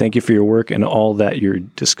 Thank you for your work and all that your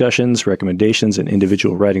discussions, recommendations, and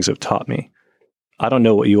individual writings have taught me. I don't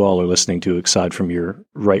know what you all are listening to aside from your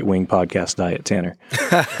right-wing podcast diet, Tanner.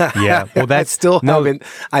 Yeah, well, I still haven't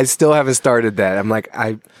started that. I'm like,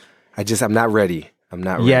 I'm not ready. I'm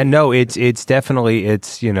not ready. Yeah, no, it's definitely,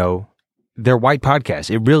 they're white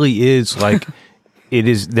podcasts. It really is like,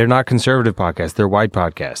 they're not conservative podcasts, they're white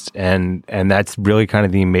podcasts. And that's really kind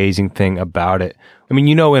of the amazing thing about it. I mean,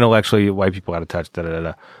 intellectually, white people out of touch,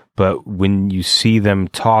 but when you see them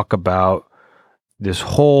talk about this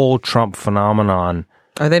whole Trump phenomenon.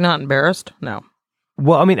 Are they not embarrassed? No.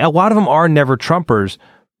 Well, I mean, a lot of them are never Trumpers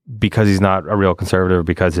because he's not a real conservative,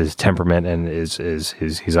 because his temperament and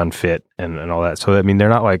he's unfit and all that. So, I mean, they're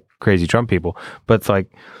not like crazy Trump people, but it's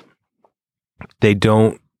like they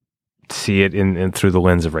don't see it in through the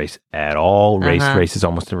lens of race at all. Race is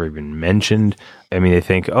almost never even mentioned. I mean, they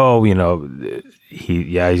think, he's going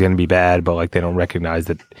to be bad, but like they don't recognize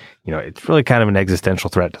that, it's really kind of an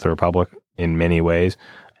existential threat to the Republic in many ways.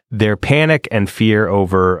 Their panic and fear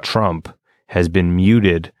over Trump has been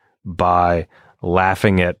muted by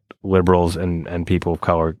laughing at liberals and people of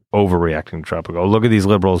color overreacting to Trump. We go, look at these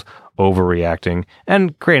liberals overreacting.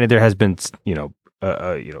 And granted, there has been,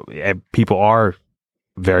 people are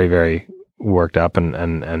very, very worked up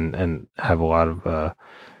and have a lot of,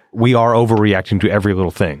 we are overreacting to every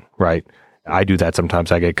little thing, right? I do that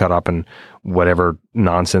sometimes. I get caught up in whatever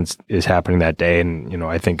nonsense is happening that day, and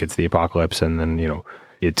I think it's the apocalypse, and then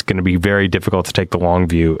it's going to be very difficult to take the long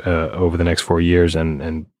view over the next 4 years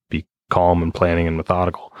and be calm and planning and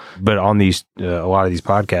methodical. But on these a lot of these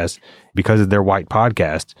podcasts, because they're white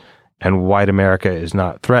podcasts and white America is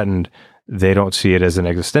not threatened, they don't see it as an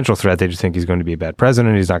existential threat. They just think he's going to be a bad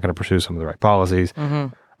president. He's not going to pursue some of the right policies.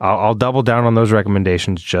 Mm-hmm. I'll double down on those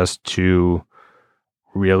recommendations just to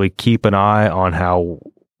really keep an eye on how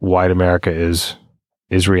white America is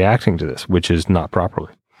reacting to this, which is not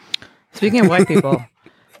properly. Speaking of white people,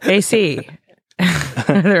 AC,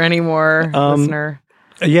 are there any more listener?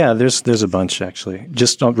 Yeah, there's a bunch, actually.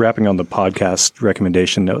 Just wrapping on the podcast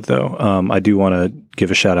recommendation note, though, I do want to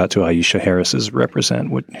give a shout out to Aisha Harris's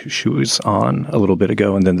Represent, who she was on a little bit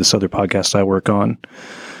ago, and then this other podcast I work on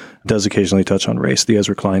does occasionally touch on race, the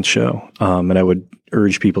Ezra Klein Show. And I would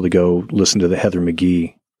urge people to go listen to the Heather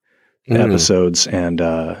McGhee episodes, and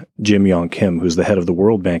Jim Yong Kim, who's the head of the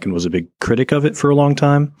World Bank and was a big critic of it for a long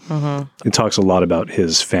time. Mm-hmm. It talks a lot about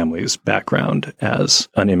his family's background as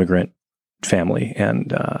an immigrant family,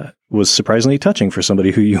 and was surprisingly touching for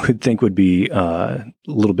somebody who you would think would be a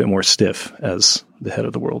little bit more stiff as the head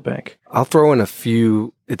of the World Bank. I'll throw in a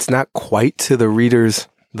few. It's not quite to the readers,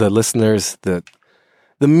 the listeners, the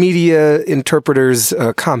media interpreters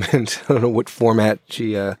comment. I don't know what format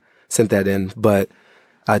she sent that in, but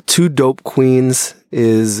Two Dope Queens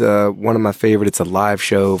is one of my favorite. It's a live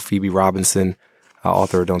show. Phoebe Robinson,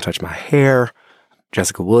 author of Don't Touch My Hair,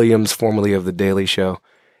 Jessica Williams, formerly of The Daily Show.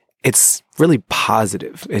 It's really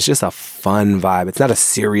positive. It's just a fun vibe. It's not a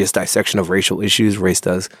serious dissection of racial issues. Race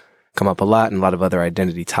does come up a lot and a lot of other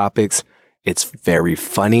identity topics. It's very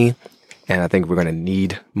funny, and I think we're going to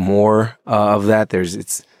need more of that.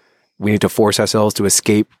 We need to force ourselves to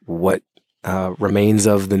escape what remains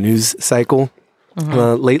of the news cycle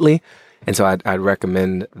lately, and so I'd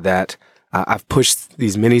recommend that. I've pushed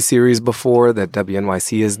these mini-series before that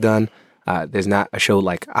WNYC has done. There's not a show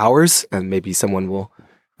like ours, and maybe someone will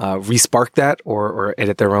respark that or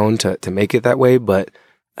edit their own to make it that way. But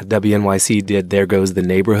WNYC did There Goes the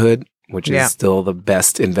Neighborhood, which is still the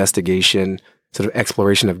best investigation, sort of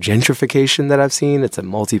exploration of gentrification that I've seen. It's a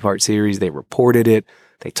multi-part series. They reported it.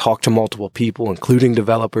 They talked to multiple people, including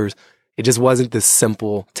developers. It just wasn't this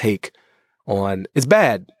simple take on it's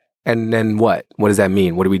bad. And then what? What does that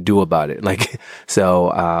mean? What do we do about it?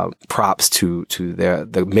 Props to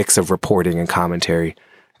the mix of reporting and commentary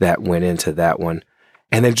that went into that one.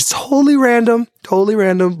 And then just totally random,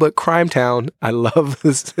 but Crime Town. I love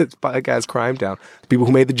this podcast, Crime Town. The people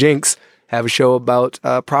who made The Jinx have a show about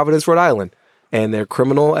Providence, Rhode Island, and their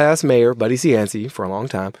criminal-ass mayor, Buddy Cianci, for a long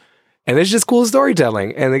time. And it's just cool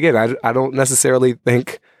storytelling. And again, I don't necessarily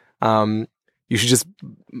think you should just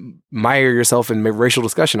mire yourself in racial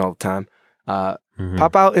discussion all the time.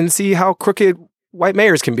 Pop out and see how crooked white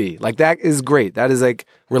mayors can be. That is great. That is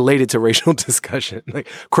related to racial discussion,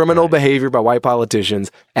 criminal behavior by white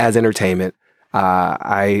politicians as entertainment.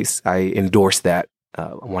 I endorse that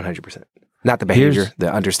 100%. Not the behavior,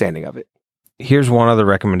 the understanding of it. Here's one other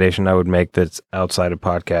recommendation I would make that's outside of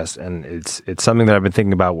podcasts, and it's something that I've been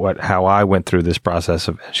thinking about how I went through this process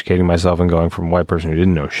of educating myself and going from a white person who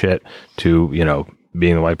didn't know shit to,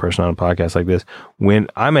 being a white person on a podcast like this. When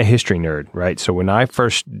I'm a history nerd, right? So when I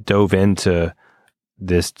first dove into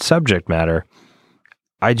this subject matter,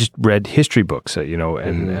 I just read history books,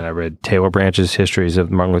 and I read Taylor Branch's histories of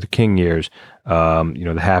the Martin Luther King years.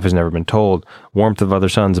 The Half Has Never Been Told, Warmth of Other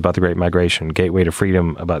Suns about the Great Migration, Gateway to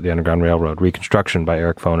Freedom about the Underground Railroad, Reconstruction by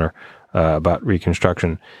Eric Foner about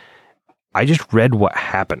Reconstruction. I just read what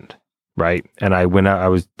happened, right? And I went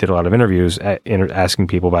out, did a lot of interviews asking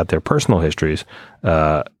people about their personal histories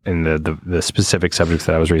in the specific subjects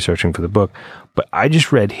that I was researching for the book. But I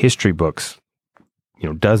just read history books,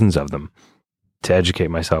 dozens of them, to educate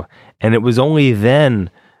myself. And it was only then,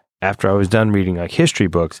 after I was done reading history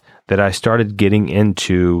books, that I started getting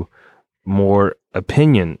into more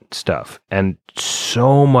opinion stuff, and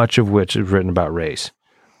so much of which is written about race.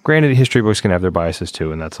 Granted, history books can have their biases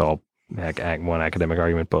too, and that's all one academic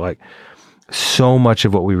argument, but so much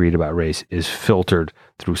of what we read about race is filtered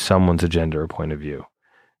through someone's agenda or point of view.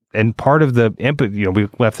 And part of the we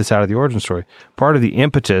left this out of the origin story. Part of the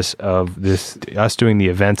impetus of this, us doing the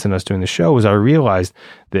events and us doing the show, was I realized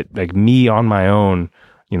that me on my own,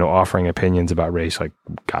 offering opinions about race,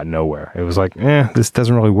 got nowhere. It was this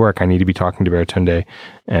doesn't really work. I need to be talking to Baratunde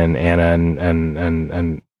and Anna and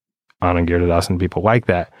Anand Girdadas and people like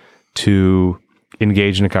that to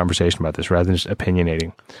engage in a conversation about this rather than just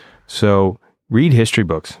opinionating. So read history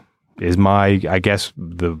books is I guess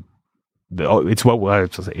it's what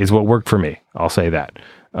worked for me. I'll say that.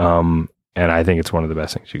 And I think it's one of the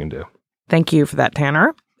best things you can do. Thank you for that,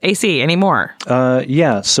 Tanner. AC, any more?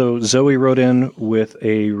 Yeah. So Zoe wrote in with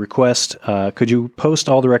a request. Could you post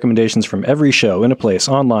all the recommendations from every show in a place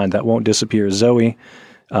online that won't disappear? Zoe,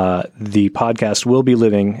 the podcast will be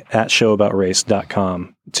living at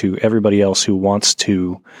showaboutrace.com to everybody else who wants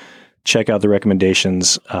to check out the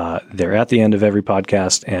recommendations. They're at the end of every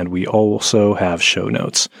podcast, and we also have show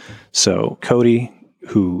notes. So Cody,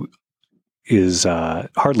 who is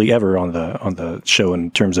hardly ever on the show in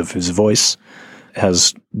terms of his voice,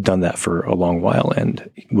 has done that for a long while and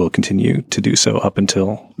will continue to do so up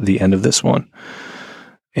until the end of this one.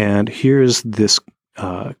 And here's this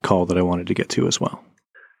call that I wanted to get to as well.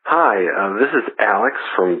 Hi, this is Alex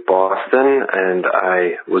from Boston, and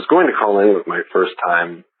I was going to call in with my first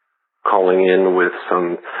time calling in with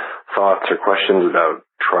some thoughts or questions about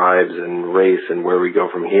tribes and race and where we go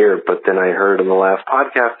from here. But then I heard in the last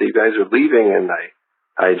podcast that you guys are leaving, and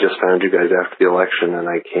I just found you guys after the election, and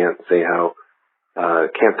I can't say how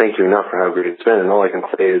can't thank you enough for how great it's been. And all I can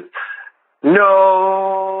say is, no.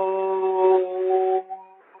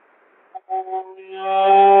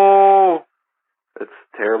 It's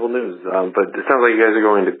terrible news. But it sounds like you guys are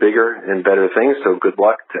going to bigger and better things. So good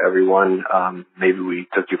luck to everyone. Maybe we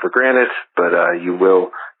took you for granted, but you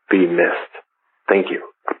will be missed. Thank you.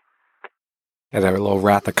 And a little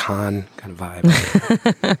Wrath of Khan kind of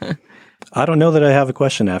vibe. I don't know that I have a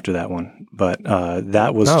question after that one, but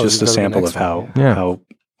that was just a sample of how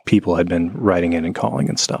people had been writing in and calling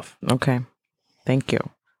and stuff. Okay. Thank you.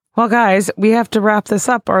 Well, guys, we have to wrap this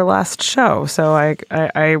up, our last show. So I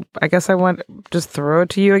guess I want to just throw it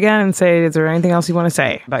to you again and say, is there anything else you want to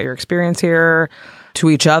say about your experience here, to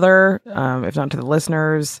each other, if not to the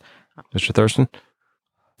listeners? Mr. Thurston?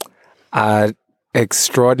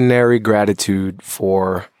 Extraordinary gratitude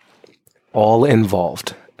for all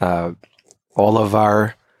involved. All of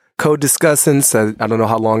our co-discussants, I don't know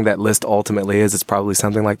how long that list ultimately is. It's probably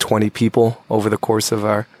something like 20 people over the course of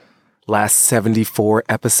our last 74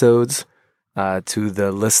 episodes. To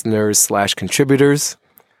the listeners / contributors,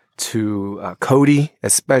 to Cody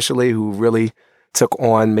especially, who really took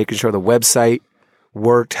on making sure the website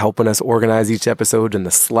worked, helping us organize each episode in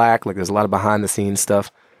the Slack. Like, there's a lot of behind the scenes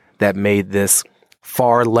stuff that made this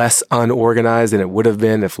far less unorganized than it would have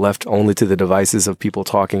been if left only to the devices of people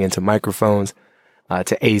talking into microphones.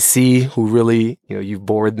 To AC, who really, you've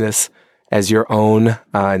bored this as your own,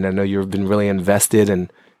 and I know you've been really invested,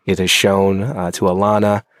 and it has shown. To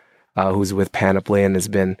Alana, who's with Panoply and has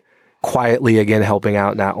been quietly again helping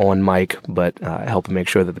out, not on mic, but helping make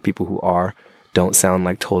sure that the people who are don't sound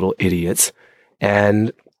like total idiots.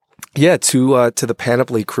 And yeah, to the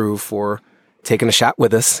Panoply crew for taking a shot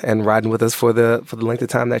with us and riding with us for the length of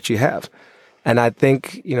time that you have. And I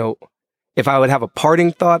think, if I would have a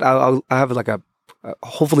parting thought, I'll have like a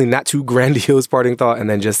hopefully not too grandiose parting thought, and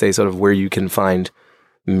then just say sort of where you can find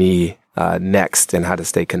me next and how to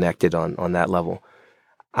stay connected on that level.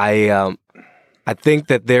 I think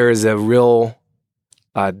that there is a real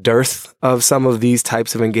dearth of some of these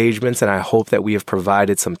types of engagements, and I hope that we have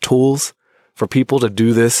provided some tools for people to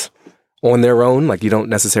do this on their own. Like, you don't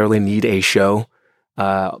necessarily need a show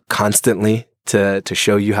constantly to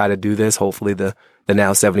show you how to do this. Hopefully the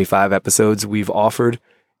now 75 episodes we've offered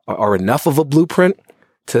are enough of a blueprint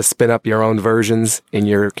to spin up your own versions in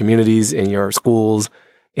your communities, in your schools,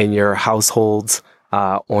 in your households,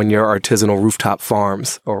 on your artisanal rooftop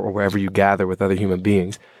farms, or wherever you gather with other human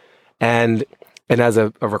beings. And as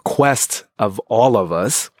a request of all of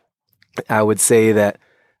us, I would say that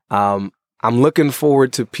I'm looking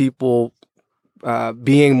forward to people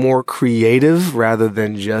being more creative rather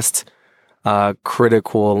than just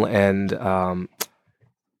critical and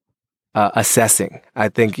assessing. I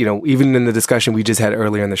think, even in the discussion we just had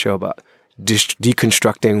earlier in the show about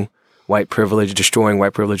deconstructing white privilege, destroying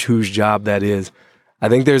white privilege, whose job that is, I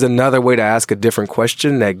think there's another way to ask a different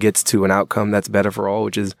question that gets to an outcome that's better for all,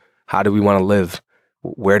 which is, how do we want to live?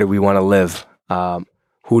 Where do we want to live?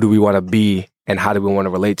 Who do we want to be? And how do we want to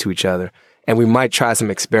relate to each other? And we might try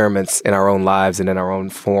some experiments in our own lives and in our own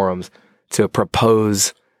forums to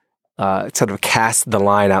propose, sort of cast the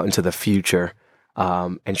line out into the future,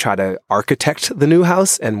 and try to architect the new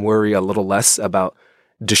house and worry a little less about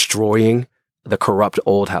destroying the corrupt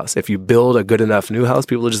old house. If you build a good enough new house,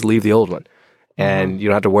 people will just leave the old one. And you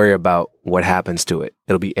don't have to worry about what happens to it.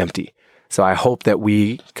 It'll be empty. So I hope that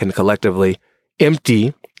we can collectively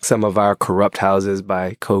empty some of our corrupt houses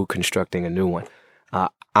by co-constructing a new one.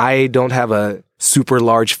 I don't have a super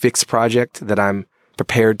large fixed project that I'm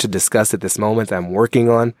prepared to discuss at this moment. I'm working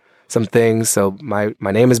on some things. So my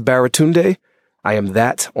name is Baratunde. I am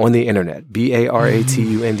that on the internet.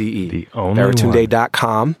 Baratunde. The only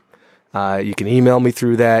Baratunde.com. You can email me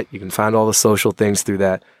through that. You can find all the social things through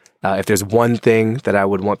that. If there's one thing that I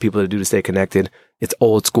would want people to do to stay connected, it's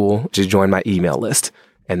old school. Just join my email list,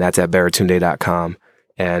 and that's at baratunde.com.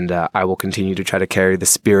 And I will continue to try to carry the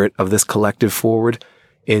spirit of this collective forward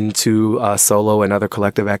into solo and other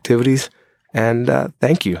collective activities. And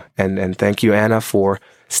thank you. And thank you, Anna, for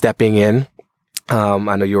stepping in. I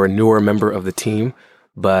know you're a newer member of the team,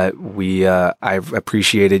 but I've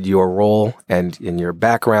appreciated your role and in your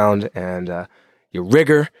background and your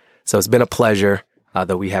rigor. So it's been a pleasure.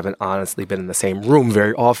 Though we haven't honestly been in the same room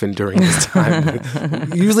very often during this time.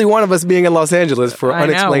 Usually one of us being in Los Angeles for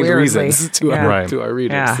unexplained reasons to our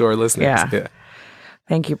readers, to our listeners. Yeah.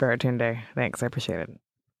 Thank you, Baratunde. Thanks. I appreciate it.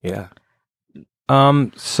 Yeah.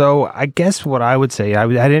 So I guess what I would say, I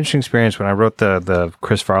had an interesting experience when I wrote the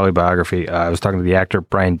Chris Farley biography. I was talking to the actor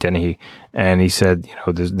Brian Dennehy, and he said,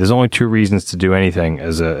 there's only two reasons to do anything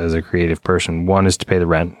as a creative person. One is to pay the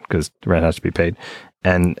rent, because the rent has to be paid.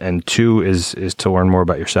 And two is to learn more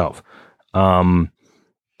about yourself. And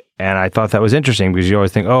I thought that was interesting because you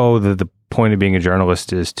always think, the point of being a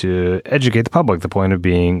journalist is to educate the public. The point of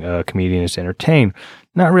being a comedian is to entertain.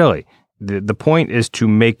 Not really. The point is to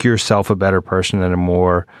make yourself a better person and a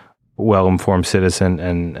more well-informed citizen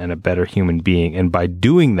and a better human being. And by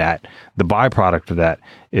doing that, the byproduct of that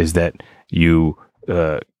is that you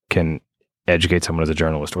can educate someone as a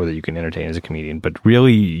journalist or that you can entertain as a comedian. But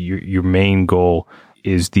really, your main goal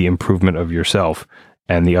is the improvement of yourself,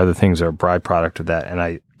 and the other things are a byproduct of that. And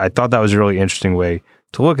I thought that was a really interesting way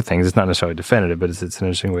to look at things. It's not necessarily definitive, but it's an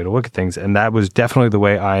interesting way to look at things. And that was definitely the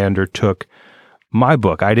way I undertook my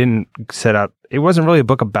book. I didn't set out, it wasn't really a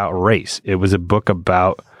book about race. It was a book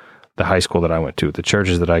about the high school that I went to, the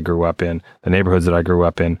churches that I grew up in, the neighborhoods that I grew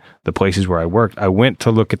up in, the places where I worked. I went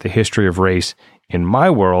to look at the history of race in my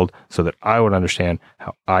world so that I would understand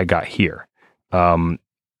how I got here.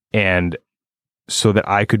 And so that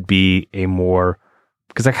I could be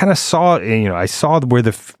because I kind of saw, I saw where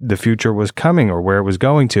the future was coming or where it was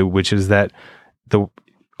going to, which is that the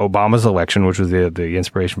Obama's election, which was the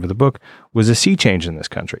inspiration for the book, was a sea change in this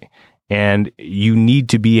country. And you need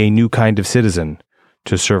to be a new kind of citizen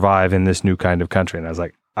to survive in this new kind of country. And I was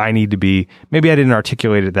like, I need to be, maybe I didn't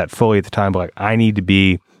articulate it that fully at the time, but like, I need to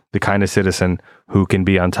be the kind of citizen who can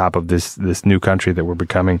be on top of this new country that we're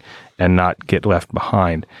becoming and not get left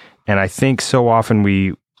behind. And I think so often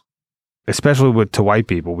we, especially to white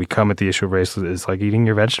people, we come at the issue of race as like eating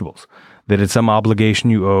your vegetables, that it's some obligation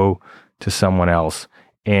you owe to someone else.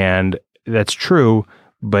 And that's true,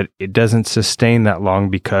 but it doesn't sustain that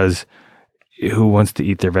long because who wants to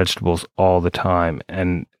eat their vegetables all the time?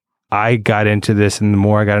 And I got into this, and the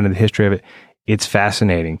more I got into the history of it, it's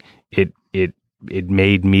fascinating. It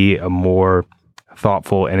made me a more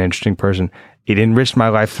thoughtful and interesting person. It enriched my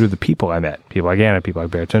life through the people I met, people like Anna, people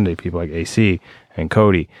like Baratunde, people like AC and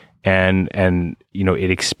Cody. And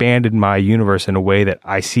it expanded my universe in a way that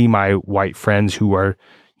I see my white friends who are,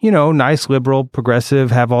 nice, liberal, progressive,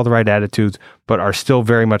 have all the right attitudes, but are still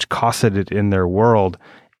very much cosseted in their world.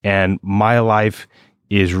 And my life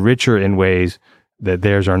is richer in ways that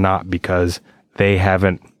theirs are not because they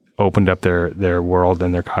haven't opened up their world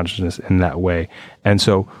and their consciousness in that way. And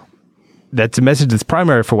so that's a message that's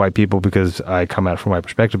primary for white people because I come at it from my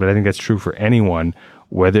perspective, but I think that's true for anyone,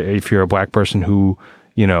 whether if you're a black person who,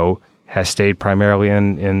 has stayed primarily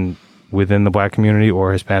within the black community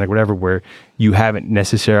or Hispanic, whatever, where you haven't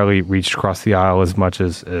necessarily reached across the aisle as much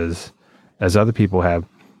as other people have.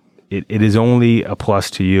 It is only a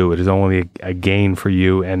plus to you. It is only a gain for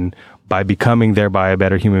you. And by becoming thereby a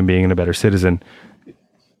better human being and a better citizen,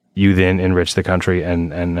 you then enrich the country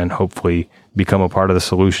and hopefully become a part of the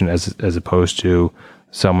solution as opposed to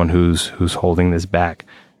someone who's holding this back.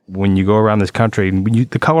 When you go around this country,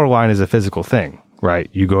 the color line is a physical thing, right?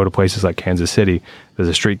 You go to places like Kansas City, there's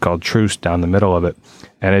a street called Troost down the middle of it.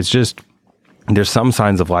 And it's just, there's some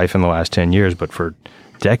signs of life in the last 10 years, but for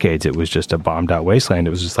decades, it was just a bombed out wasteland.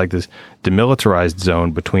 It was just like this demilitarized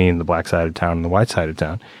zone between the black side of town and the white side of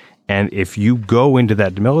town. And if you go into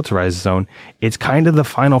that demilitarized zone, it's kind of the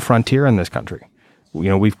final frontier in this country.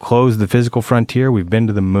 We've closed the physical frontier. We've been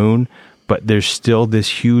to the moon, but there's still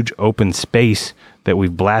this huge open space that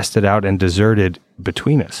we've blasted out and deserted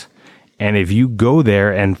between us. And if you go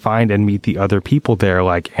there and find and meet the other people there,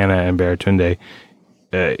 like Anna and Baratunde,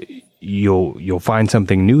 you'll find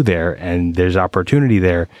something new there, and there's opportunity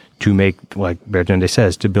there to make, like Baratunde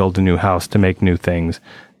says, to build a new house, to make new things.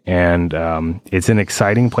 And it's an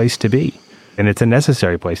exciting place to be. And it's a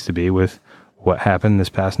necessary place to be with what happened this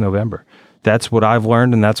past November. That's what I've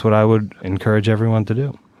learned, and that's what I would encourage everyone to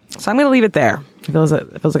do. So I'm going to leave it there. It feels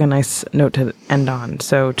like a nice note to end on.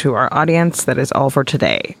 So to our audience, that is all for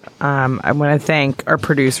today. I want to thank our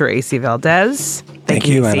producer, AC Valdez. Thank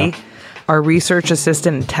you, AC. Anna. Our research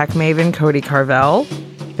assistant and tech maven, Cody Carvel.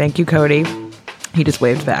 Thank you, Cody. He just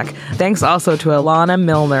waved back. Thanks also to Alana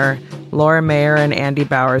Milner, Laura Mayer, and Andy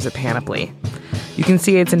Bowers at Panoply. You can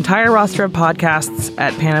see its entire roster of podcasts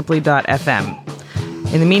at panoply.fm.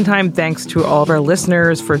 In the meantime, thanks to all of our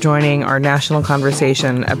listeners for joining our national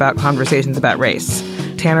conversation about conversations about race.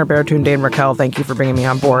 Tanner, Bertunde, and Raquel, thank you for bringing me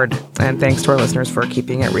on board. And thanks to our listeners for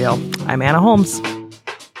keeping it real. I'm Anna Holmes.